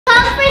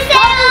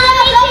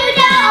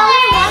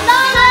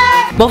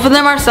Both of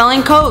them are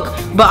selling Coke,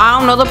 but I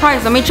don't know the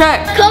price. Let me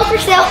check. Coke for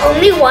sale,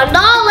 only $1.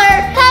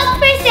 Coke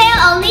for sale,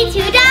 only $2.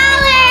 Coke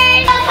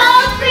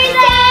for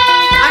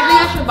sale. I think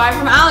I should buy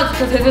from Alex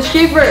because his is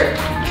cheaper.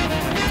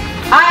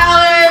 Hi,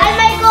 Alex. Hi,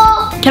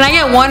 Michael. Can I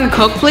get one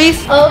Coke,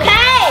 please?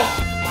 Okay.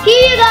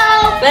 Here you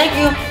go. Thank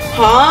you.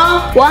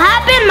 Huh? What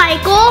happened,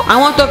 Michael? I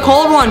want the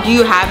cold one. Do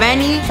you have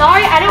any?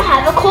 Sorry, I don't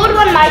have a cold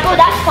one, Michael.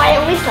 That's why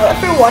I only sell it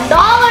for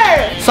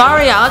 $1.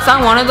 Sorry, Alex.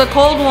 I wanted the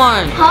cold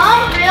one.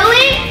 Huh?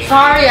 Really?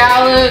 Sorry,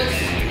 Alex.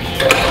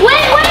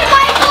 Wait,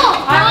 Michael.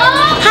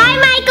 Hi,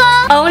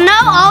 Michael. Oh no,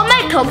 all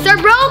my Cokes are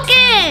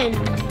broken.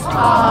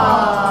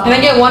 Can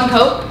I get one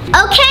Coke?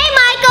 Okay,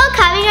 Michael,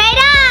 coming right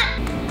up.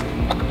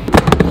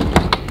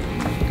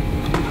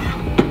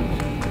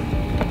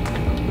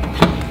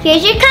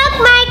 Here's your Coke,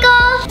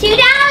 Michael. $2.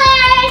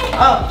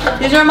 Oh,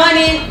 here's your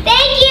money.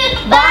 Thank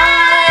you.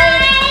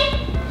 Bye.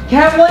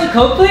 Can I have one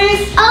Coke,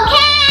 please?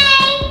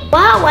 Okay.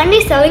 Wow,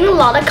 Wendy's selling a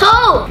lot of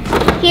Coke.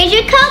 Here's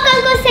your Coke,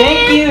 Uncle Sam.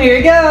 Thank you. Here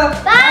you go.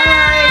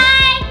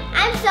 Bye.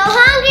 I'm so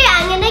hungry.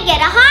 I'm gonna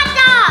get a hot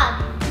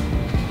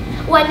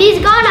dog. Wendy's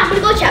gone. I'm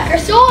gonna go check her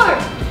store.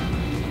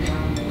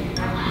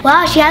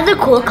 Wow, she has a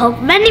cool Coke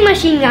vending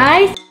machine,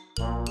 guys.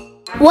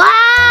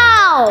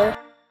 Wow.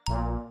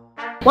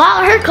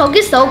 Wow, her Coke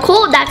is so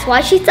cool. That's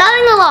why she's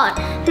selling a lot.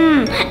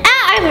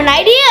 I have an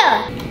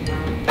idea.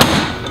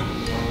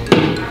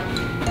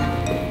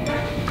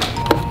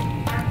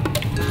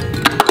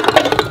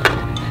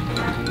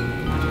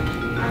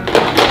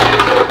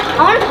 I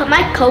want to put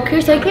my Coke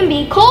here so it can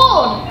be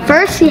cold.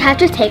 First, we have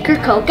to take her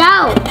Coke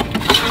out.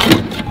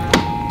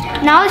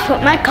 Now let's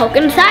put my Coke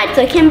inside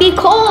so it can be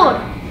cold.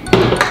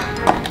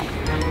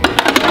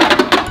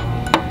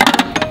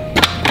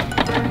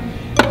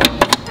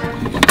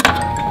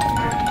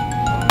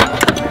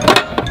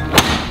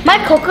 My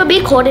Coke will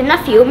be cold in a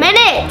few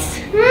minutes.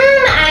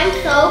 I'm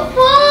so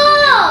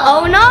full.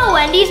 Oh no,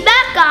 Wendy's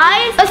back,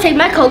 guys. Let's take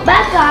my Coke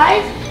back,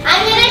 guys.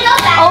 I'm gonna go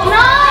back. Oh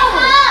no.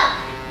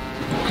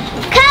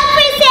 Coke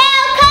for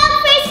sale, Coke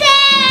for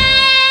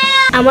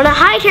sale. I'm gonna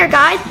hide here,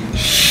 guys.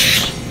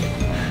 Shh.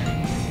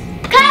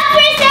 Coke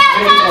for sale,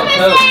 Coke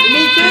for sale.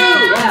 Me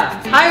too.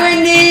 Yeah. Hi,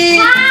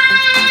 Wendy.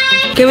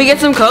 Hi. Can we get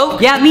some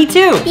Coke? Yeah, me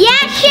too.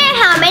 Yeah, sure.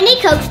 How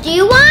many Cokes do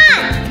you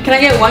want? Can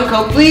I get one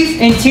Coke, please?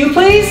 And two,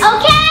 please?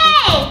 Okay.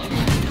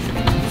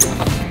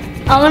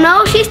 Oh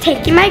no, she's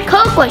taking my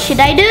Coke. What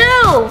should I do?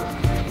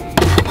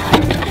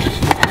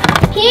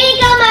 Here you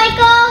go,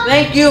 Michael.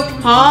 Thank you.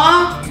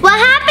 Huh? What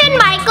happened,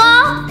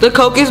 Michael? The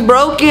Coke is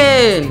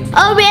broken.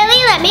 Oh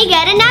really? Let me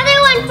get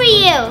another one for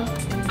you.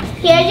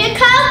 Here's your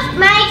Coke,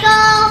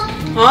 Michael.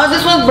 Oh,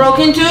 this one's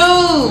broken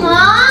too.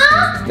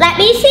 Huh? Let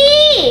me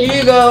see. Here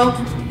you go.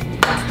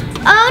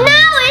 Oh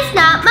no, it's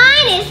not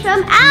mine. It's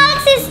from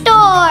Alex's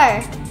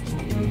store.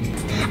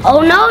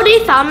 Oh no, they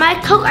found my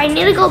Coke. I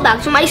need to go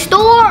back to my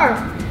store.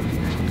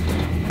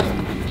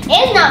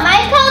 It's not my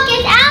Coke,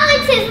 it's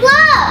Alex's,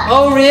 look!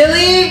 Oh,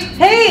 really?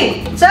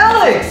 Hey, it's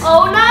Alex.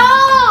 Oh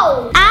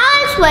no!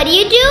 Alex, what are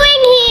you doing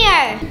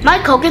here? My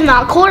Coke is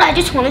not cold, I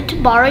just wanted to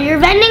borrow your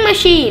vending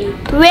machine.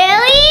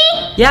 Really?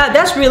 Yeah,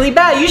 that's really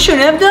bad. You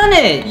shouldn't have done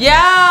it.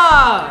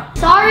 Yeah.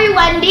 Sorry,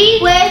 Wendy.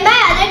 Where's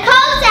my other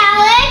Cokes,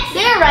 Alex?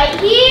 They're right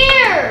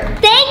here.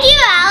 Thank you,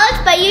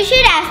 Alex, but you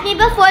should ask me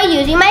before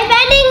using my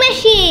vending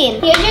machine.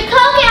 Here's your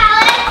Coke,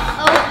 Alex.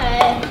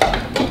 Okay.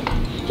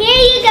 Here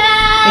you go.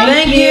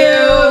 Thank you.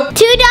 $2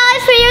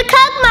 for your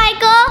Coke,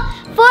 Michael.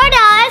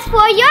 $4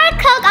 for your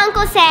Coke,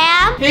 Uncle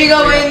Sam. Here you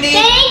go, Wendy.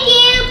 Thank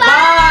you.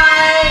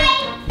 Bye.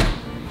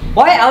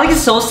 Why, Alex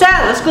is so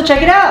sad. Let's go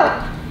check it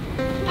out.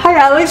 Hi,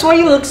 Alex. Why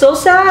you look so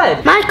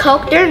sad? My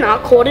Coke, they're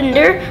not cold and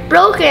they're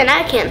broken.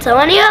 I can't sell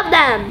any of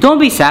them. Don't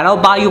be sad. I'll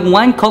buy you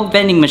one Coke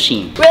vending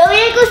machine.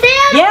 Really, Uncle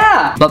Sam?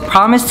 Yeah. But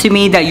promise to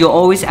me that you'll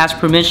always ask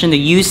permission to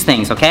use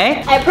things,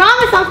 okay? I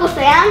promise, Uncle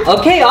Sam.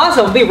 Okay,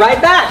 awesome. I'll be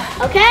right back.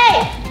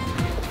 Okay.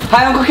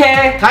 Hi, Uncle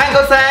K. Hi,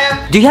 Uncle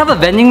Sam. Do you have a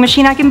vending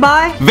machine I can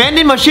buy?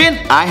 Vending machine?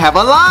 I have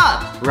a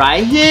lot.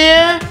 Right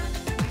here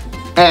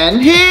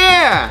and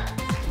here.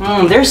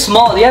 They're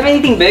small. Do you have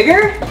anything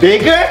bigger?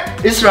 Bigger?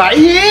 It's right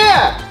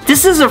here.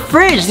 This is a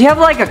fridge. Do you have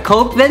like a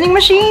Coke vending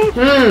machine?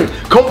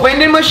 Coke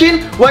vending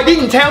machine? Why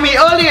didn't you tell me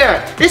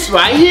earlier? It's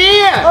right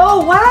here.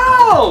 Oh,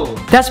 wow.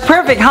 That's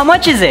perfect. How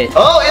much is it?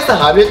 Oh, it's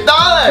 $100.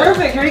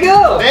 Perfect. Here you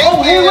go.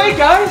 Thank Hey, you. wait,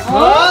 guys.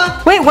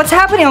 Huh? Wait, what's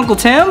happening, Uncle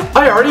Tim?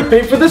 I already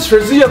paid for this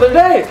fridge the other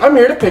day. I'm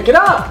here to pick it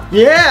up.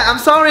 Yeah, I'm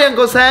sorry,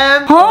 Uncle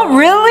Sam. Huh?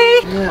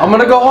 Really? I'm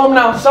gonna go home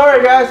now.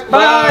 Sorry, guys.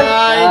 Bye.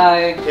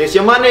 Bye. Here's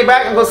your money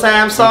back, Uncle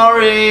Sam.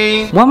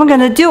 Sorry. What am I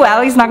gonna do?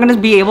 Alex not gonna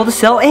be able to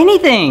sell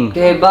anything.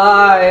 Okay,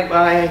 bye.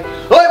 Bye.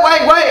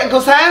 Wait, Uncle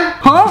Sam.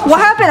 Huh? What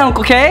happened,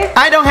 Uncle K?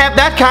 I don't have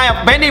that kind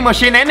of vending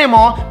machine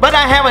anymore, but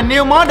I have a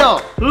new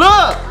model.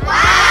 Look.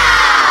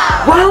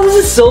 Wow,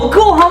 this is so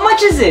cool. How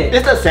much is it?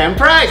 It's the same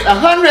price,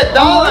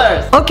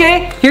 $100.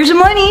 Okay, here's your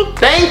money.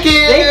 Thank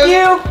you. Thank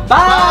you.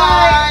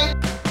 Bye. Bye.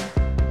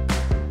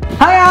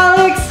 Hi,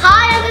 Alex.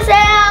 Hi, Uncle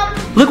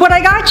Sam. Look what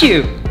I got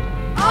you.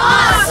 Oh,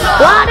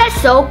 Awesome! Wow,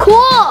 that's so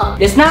cool!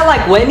 It's not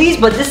like Wendy's,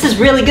 but this is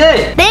really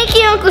good. Thank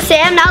you, Uncle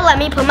Sam. Now let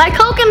me put my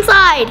Coke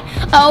inside.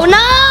 Oh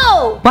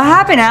no! What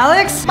happened,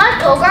 Alex? My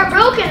Coke are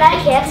broken. I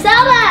can't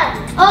sell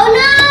them. Oh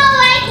no!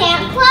 I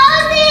can't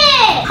close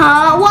it!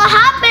 Huh? What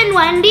happened,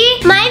 Wendy?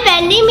 My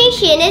vending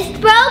machine is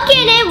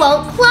broken. It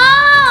won't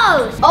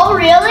close. Oh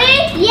really?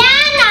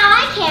 Yeah, now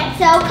I can't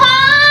sell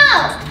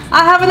Coke.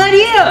 I have an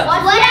idea.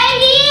 What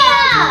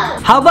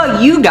idea? How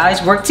about you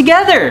guys work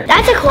together?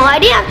 That's a cool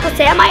idea, Uncle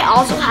Sam. I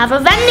also have a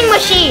vending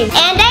machine.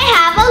 And I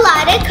have a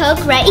lot of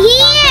Coke right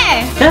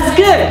here. That's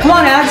good. Come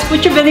on, Alex,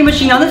 put your vending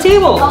machine on the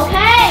table.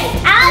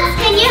 Okay. Alex,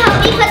 can you help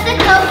me put the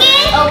Coke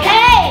in?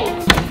 Okay.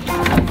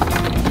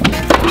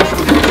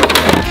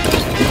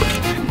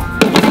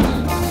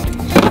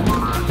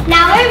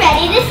 Now we're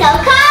ready to sell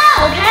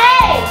Coke.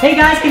 Okay. Hey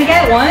guys, can I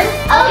get one?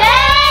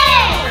 Okay.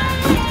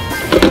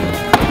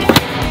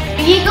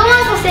 Here you go,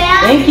 Uncle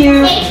Sam. Thank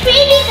you. It's free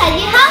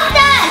because you helped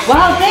us.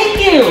 Wow, thank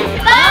you.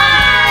 Bye.